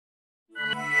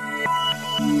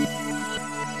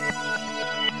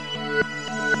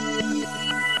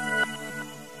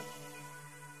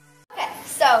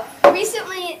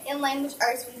language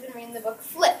arts, we've been reading the book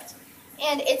Flipped.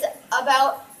 And it's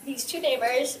about these two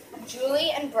neighbors,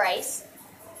 Julie and Bryce,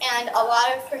 and a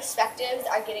lot of perspectives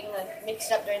are getting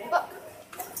mixed up during the book.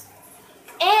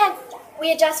 And we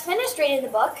had just finished reading the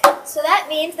book, so that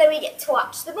means that we get to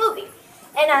watch the movie.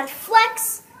 And on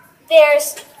Flex,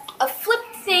 there's a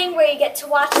flipped thing where you get to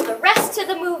watch the rest of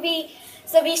the movie,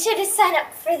 so be sure to sign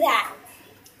up for that.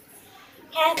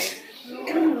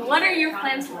 What are your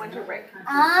plans for winter break?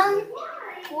 On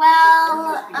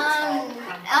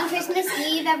Christmas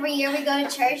Eve every year we go to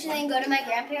church and then go to my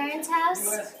grandparents'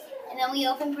 house. And then we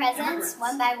open presents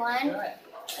one by one.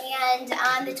 And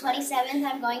on the 27th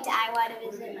I'm going to Iowa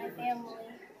to visit my family.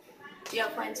 Do you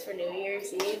have plans for New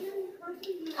Year's Eve?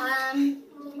 Or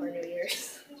New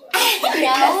Year's? No.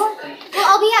 Well,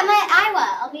 I'll be at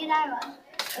Iowa.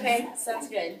 Okay, sounds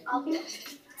good. I'll be.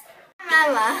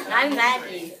 I'm Emma. And I'm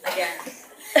Maggie again.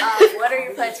 What are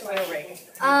your plans for winter break?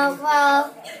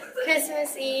 Well,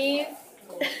 Christmas Eve,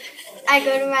 I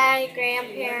go to my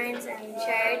grandparents and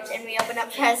church, and we open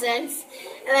up presents.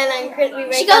 And then we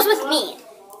wake She goes up. with me.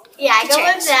 Yeah, I go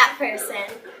church. with that person.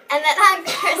 And then on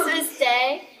Christmas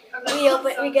Day,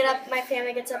 my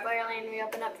family gets up early and we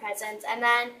open up presents. And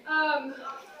then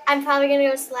I'm probably gonna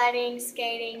go sledding,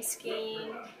 skating,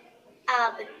 skiing,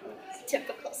 the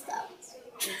typical stuff.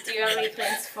 Do you have any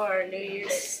plans for New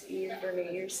Year's Eve or New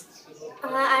Year's?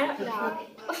 I don't know.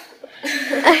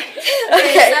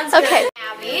 Okay.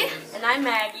 Abby. And I'm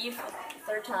Maggie for the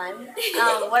third time.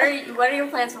 What are your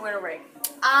plans for winter break?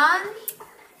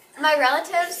 My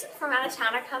relatives from out of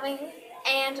town are coming,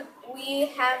 and we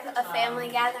have a family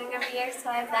gathering every year, so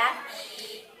I have that.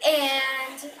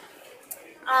 And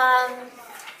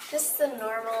just the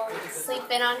normal sleep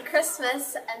in on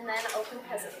Christmas and then open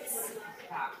presents.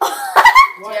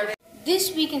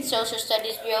 This week in Social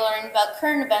Studies, we will learn about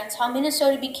current events, how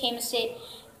Minnesota became a state,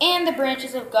 and the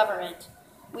branches of government.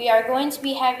 We are going to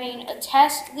be having a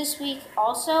test this week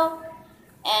also,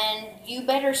 and you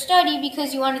better study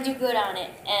because you want to do good on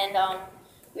it. And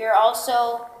we are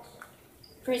also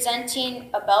presenting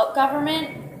about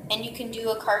government, and you can do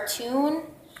a cartoon,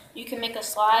 you can make a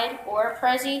slide or a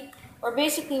prezi, or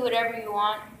basically whatever you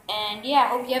want. And yeah, I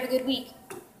hope you have a good week.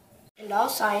 In all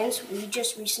science, we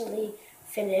just recently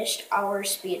finished our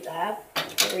speed lab,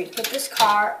 where we put this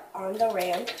car on the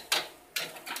ramp,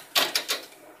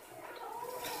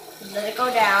 let it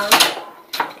go down.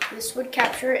 This would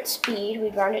capture its speed.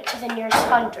 We'd round it to the nearest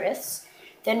hundredths,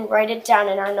 then write it down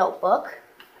in our notebook.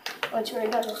 Once we're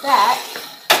done with that,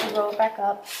 we roll it back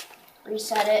up,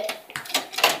 reset it,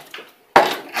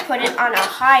 put it on a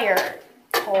higher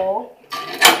pole,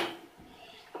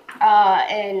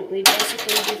 and we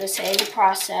basically do the same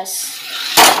process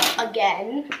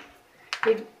again.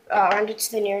 We round it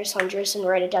to the nearest hundredths and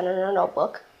write it down in our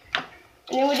notebook.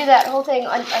 And then we do that whole thing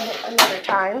another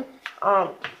time.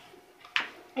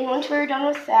 And once we were done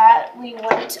with that, we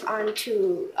went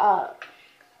onto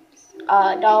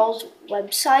Doll's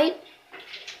website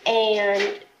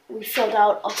and we filled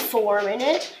out a form in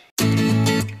it.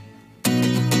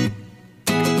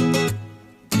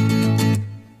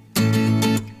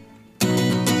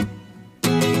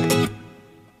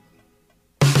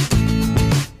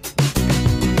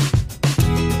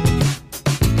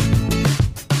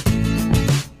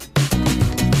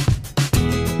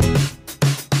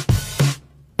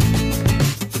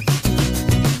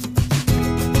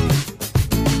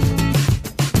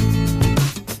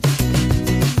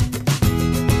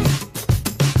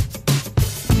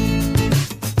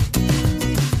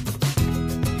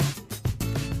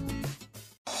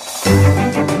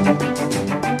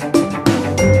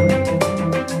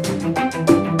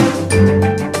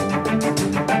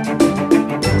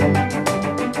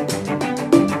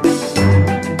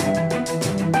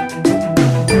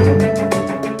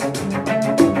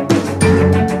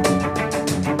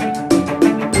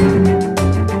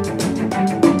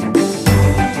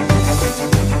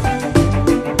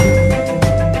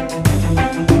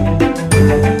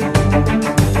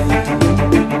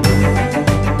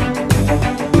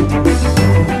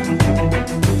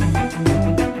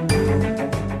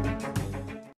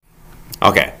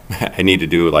 Okay, I need to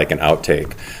do like an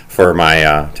outtake for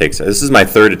my takes. This is my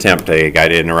third attempt. I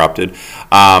got interrupted,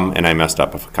 and I messed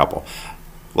up a couple.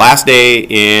 Last day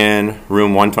in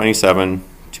room 127,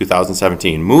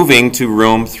 2017. Moving to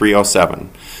room 307.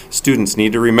 Students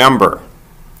need to remember,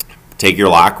 take your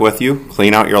lock with you,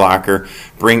 clean out your locker,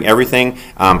 bring everything.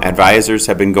 Advisors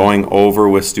have been going over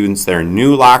with students their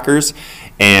new lockers,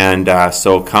 and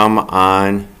so come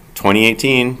on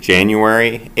 2018,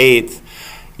 January 8th,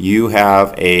 you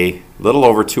have a little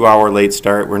over 2 hour late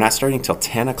start. We're not starting till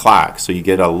 10 o'clock, so you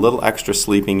get a little extra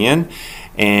sleeping in.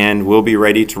 and we'll be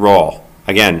ready to roll.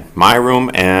 Again, my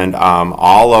room and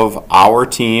all of our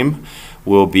team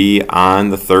will be on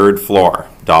the 3rd floor.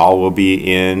 Doll will be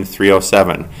in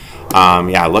 307.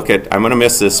 Yeah, I'm going to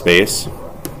miss this space.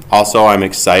 Also, I'm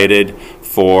excited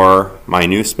for my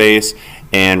new space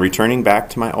and returning back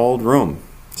to my old room.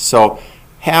 So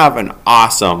have an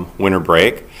awesome winter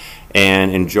break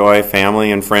and enjoy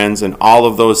family and friends and all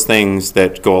of those things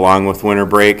that go along with winter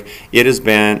break. It has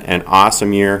been an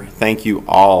awesome year. Thank you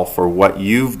all for what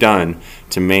you've done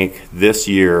to make this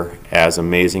year as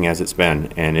amazing as it's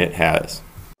been, and it has.